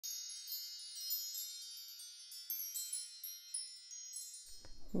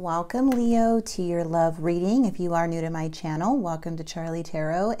Welcome, Leo, to your love reading. If you are new to my channel, welcome to Charlie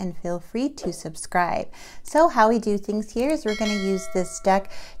Tarot, and feel free to subscribe. So how we do things here is we're going to use this deck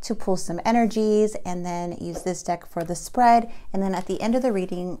to pull some energies, and then use this deck for the spread, and then at the end of the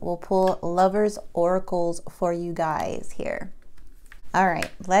reading we'll pull lovers oracles for you guys here. All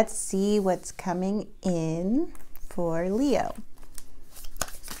right, let's see what's coming in for Leo.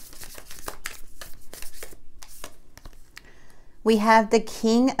 We have the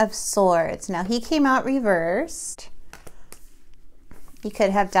King of Swords. Now he came out reversed. You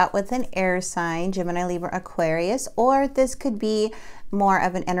could have dealt with an air sign, Gemini, Libra, Aquarius, or this could be more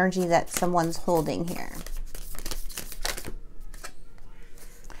of an energy that someone's holding here.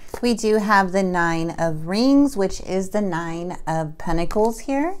 We do have the Nine of Rings, which is the Nine of Pentacles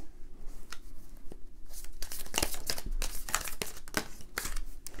here.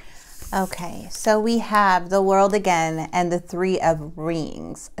 Okay, so we have the World again and the Three of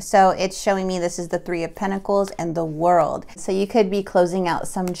Rings. So it's showing me this is the Three of Pentacles and the World. So you could be closing out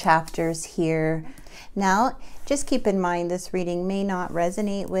some chapters here. Now, just keep in mind this reading may not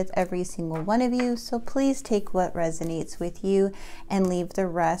resonate with every single one of you. So please take what resonates with you and leave the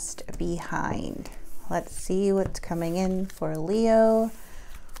rest behind. Let's see what's coming in for Leo.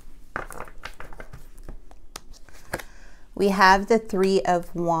 We have the Three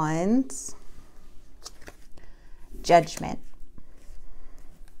of Wands, Judgment,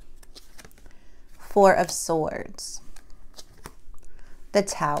 Four of Swords, the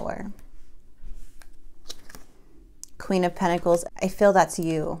Tower, Queen of Pentacles. I feel that's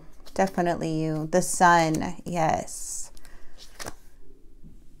you, definitely you. The Sun, yes.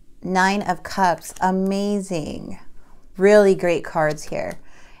 Nine of Cups, amazing. Really great cards here.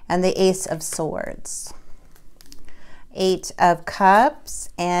 And the Ace of Swords. Eight of Cups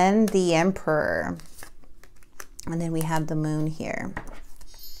and the Emperor. And then we have the Moon here.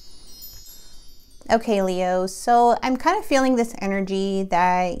 Okay, Leo, so I'm kind of feeling this energy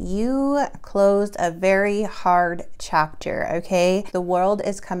that you closed a very hard chapter, okay? The World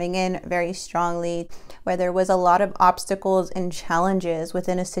is coming in very strongly, where there was a lot of obstacles and challenges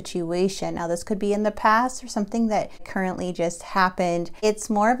within a situation. Now, this could be in the past or something that currently just happened. It's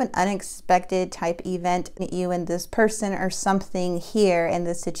more of an unexpected type event, you and this person or something here in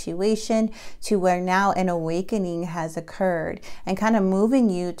this situation, to where now an awakening has occurred and kind of moving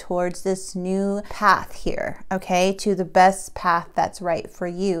you towards this new path here, okay, to the best path that's right for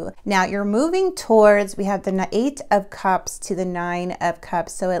you. Now you're moving towards, we have the Eight of Cups to the Nine of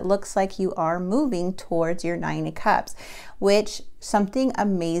Cups, so it looks like you are moving towards your Nine of Cups, which something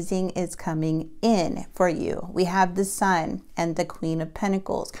amazing is coming in for you. We have the Sun and the Queen of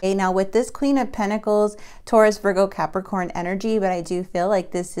Pentacles. Okay, now with this Queen of Pentacles, Taurus, Virgo, Capricorn energy, but I do feel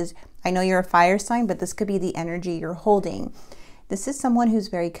like this is, I know you're a fire sign, but this could be the energy you're holding. This is someone who's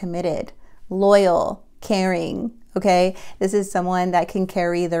very committed, loyal, caring, okay? This is someone that can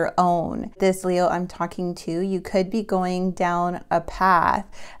carry their own. This Leo I'm talking to, you could be going down a path,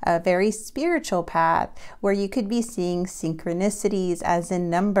 a very spiritual path, where you could be seeing synchronicities as in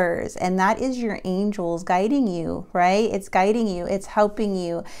numbers, and that is your angels guiding you, right? It's guiding you, it's helping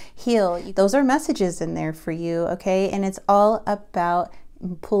you heal. Those are messages in there for you, okay? And it's all about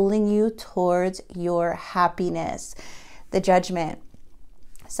pulling you towards your happiness. The Judgment.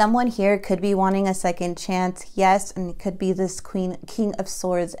 Someone here could be wanting a second chance, yes, and it could be this King of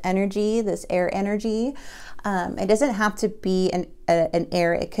Swords energy, this air energy. It doesn't have to be an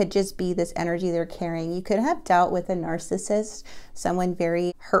air, it could just be this energy they're carrying. You could have dealt with a narcissist, someone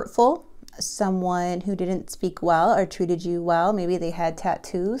very hurtful, someone who didn't speak well or treated you well. Maybe they had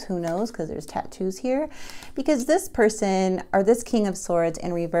tattoos, who knows, because there's tattoos here. Because this person, or this King of Swords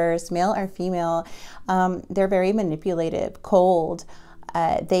in reverse, male or female, they're very manipulative, cold.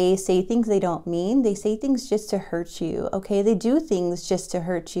 They say things they don't mean. They say things just to hurt you, okay? They do things just to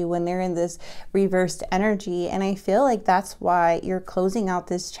hurt you when they're in this reversed energy. And I feel like that's why you're closing out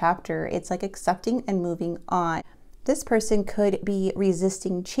this chapter. It's like accepting and moving on. This person could be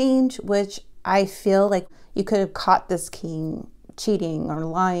resisting change, which I feel like you could have caught this king cheating or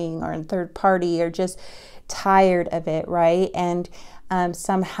lying or in third party or just tired of it, right? And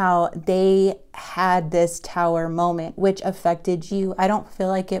somehow they had this Tower moment, which affected you. I don't feel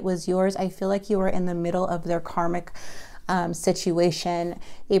like it was yours. I feel like you were in the middle of their karmic situation.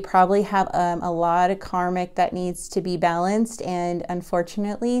 They probably have a lot of karmic that needs to be balanced. And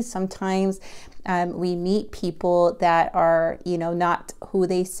unfortunately, sometimes we meet people that are, you know, not who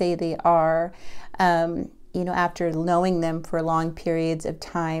they say they are. You know, after knowing them for long periods of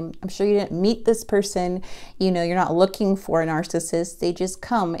time. I'm sure you didn't meet this person, you know, you're not looking for a narcissist. They just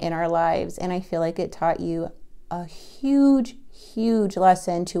come in our lives. And I feel like it taught you a huge, huge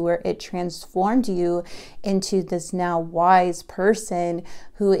lesson to where it transformed you into this now wise person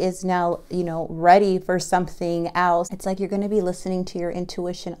who is now, you know, ready for something else. It's like you're going to be listening to your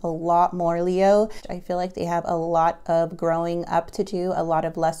intuition a lot more, Leo. I feel like they have a lot of growing up to do, a lot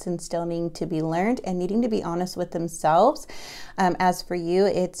of lessons still needing to be learned and needing to be honest with themselves. As for you,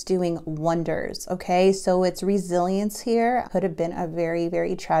 it's doing wonders. Okay, so it's resilience here. Could have been a very,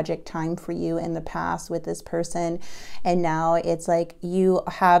 very tragic time for you in the past with this person, and now it's like you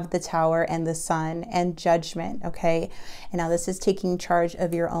have the Tower and the Sun and Judgment. Okay, and now this is taking charge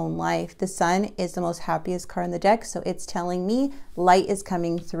of your own life. The Sun is the most happiest card in the deck, so it's telling me light is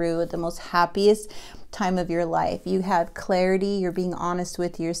coming through, the most happiest time of your life. You have clarity, you're being honest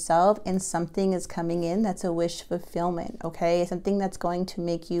with yourself, and something is coming in that's a wish fulfillment. Okay, something that's going to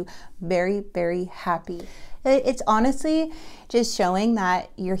make you very, very happy. It's honestly just showing that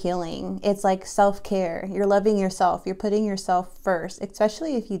you're healing. It's like self-care. You're loving yourself. You're putting yourself first,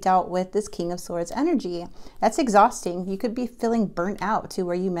 especially if you dealt with this King of Swords energy. That's exhausting. You could be feeling burnt out to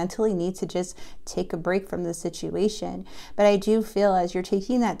where you mentally need to just take a break from the situation. But I do feel as you're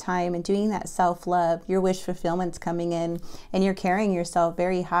taking that time and doing that self-love, your wish fulfillment's coming in, and you're carrying yourself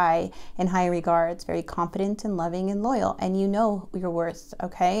very high in high regards, very confident and loving and loyal, and you know your worth,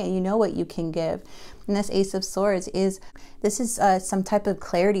 okay? And you know what you can give. And this Ace of Swords is some type of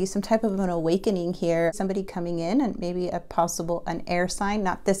clarity, some type of an awakening here. Somebody coming in, and maybe an air sign,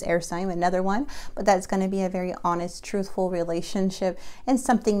 not this air sign, another one, but that's going to be a very honest, truthful relationship and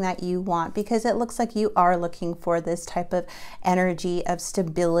something that you want, because it looks like you are looking for this type of energy of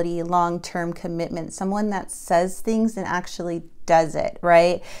stability, long-term commitment, someone that says things and actually does it,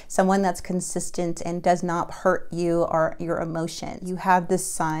 right? Someone that's consistent and does not hurt you or your emotions. You have the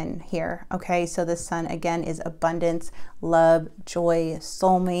Sun here, okay? So the Sun, again, is abundance, love, joy,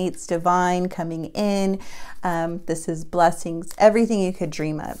 soulmates, divine coming in. This is blessings, everything you could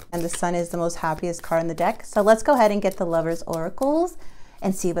dream of. And the Sun is the most happiest card in the deck. So let's go ahead and get the Lovers Oracles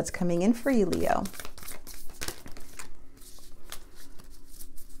and see what's coming in for you, Leo.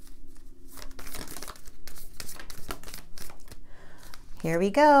 Here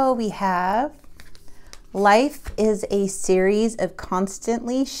we go. We have life is a series of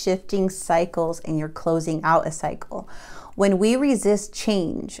constantly shifting cycles, and you're closing out a cycle. When we resist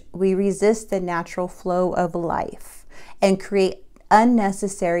change, we resist the natural flow of life and create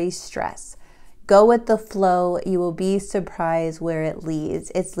unnecessary stress. Go with the flow. You will be surprised where it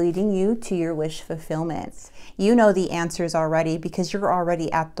leads. It's leading you to your wish fulfillment. You know the answers already because you're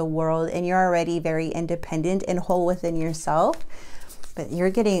already at the world and you're already very independent and whole within yourself. But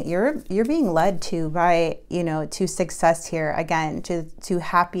you're being led to to success here, again, to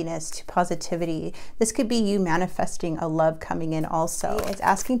happiness, to positivity. This could be you manifesting a love coming in also. It's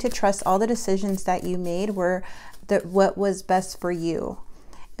asking to trust all the decisions that you made were what was best for you.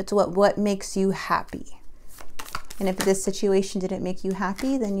 It's what makes you happy. And if this situation didn't make you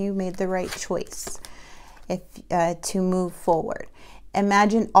happy, then you made the right choice to move forward.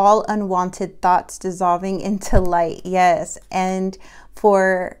 Imagine all unwanted thoughts dissolving into light. Yes. And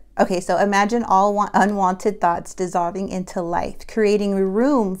so imagine all unwanted thoughts dissolving into light, creating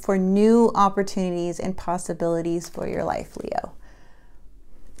room for new opportunities and possibilities for your life, Leo.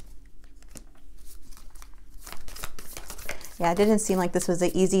 Yeah, it didn't seem like this was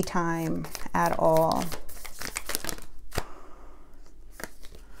an easy time at all.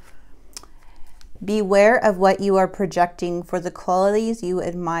 Beware of what you are projecting, for the qualities you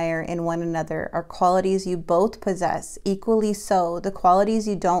admire in one another are qualities you both possess. Equally so, the qualities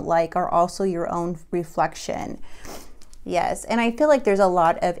you don't like are also your own reflection. Yes, and I feel like there's a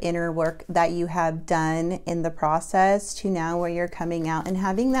lot of inner work that you have done in the process to now where you're coming out and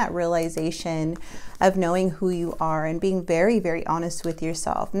having that realization of knowing who you are and being very, very honest with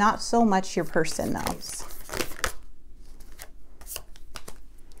yourself. Not so much your person though.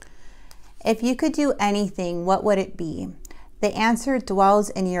 If you could do anything, what would it be? The answer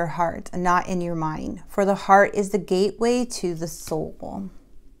dwells in your heart, not in your mind, for the heart is the gateway to the soul.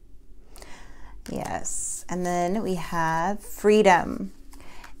 Yes, and then we have freedom.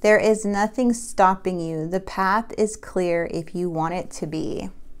 There is nothing stopping you. The path is clear if you want it to be.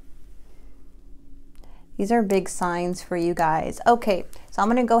 These are big signs for you guys. Okay, so I'm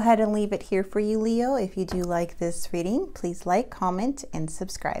going to go ahead and leave it here for you, Leo. If you do like this reading, please like, comment, and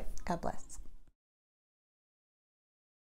subscribe. God bless.